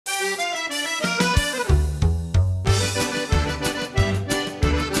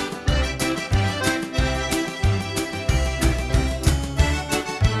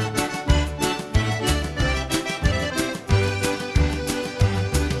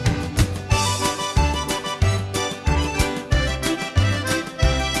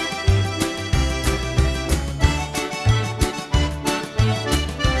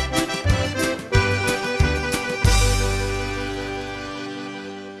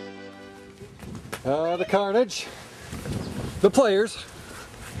The carnage, the players,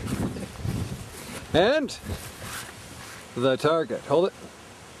 and the target. Hold it.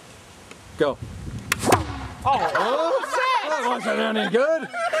 Go. Oh, that wasn't any good.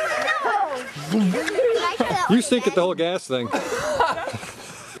 You stink at the whole gas thing. What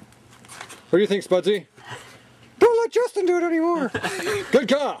do you think, Spudsy? Don't let Justin do it anymore. Good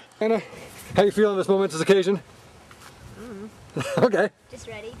call. Anna, how you feeling this momentous occasion? Okay. Just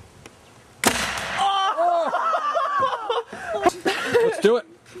ready. Let's do it.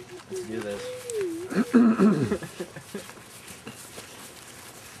 Let's do this.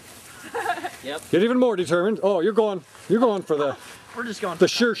 Yep. Get even more determined. Oh, you're going for the We're just going the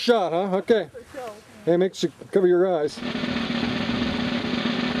sure shot, huh? Okay. Hey, make sure you cover your eyes.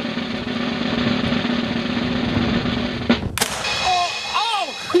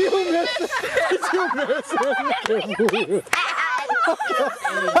 You missed it! You missed it!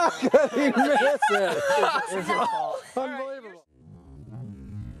 How could he miss it? Unbelievable.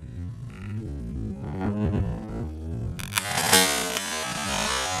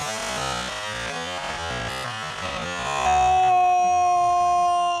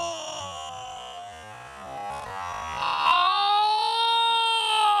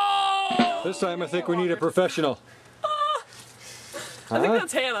 This time I think we need a professional. I think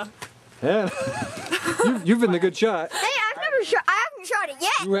that's Hannah. Yeah. You've been the good shot. Hey, I haven't shot it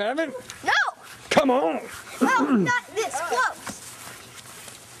yet. You haven't? No. Come on. No, not this close.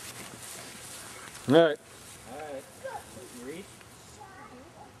 All right. Alright. You reach?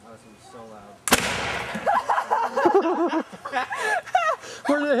 Oh, this one's so loud.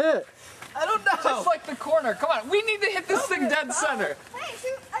 Where'd it hit? I don't know. Just like the corner. Come on. We need to hit this thing dead center. Hey,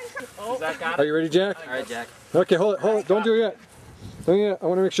 shoot. Zach got Are it? you ready, Jack? Alright, Jack. Okay, hold it. Don't do it yet. Don't yet. I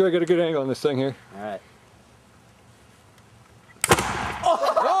want to make sure I get a good angle on this thing here. Alright.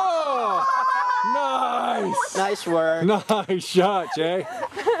 Oh! Nice! Nice work. Nice shot, Jay.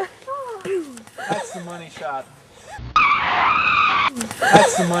 That's the money shot.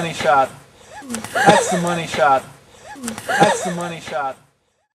 That's the money shot. That's the money shot. That's the money shot.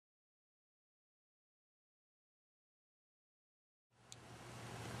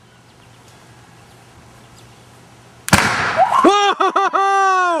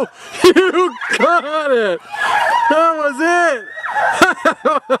 Whoa! You got it! That was it!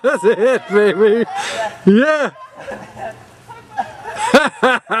 That was it, baby! Yeah!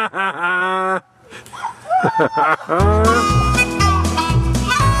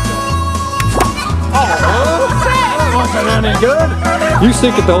 That wasn't any good! You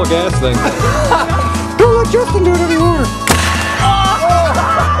stink at the whole gas thing. Don't let Justin do it anymore!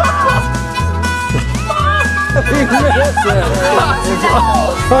 He missed it!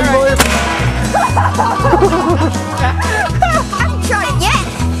 Unbelievable! I haven't shot it yet.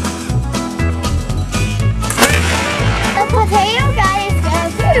 The potato guy is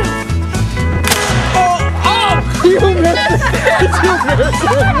going too. You missed it! You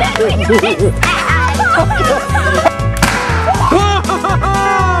missed it!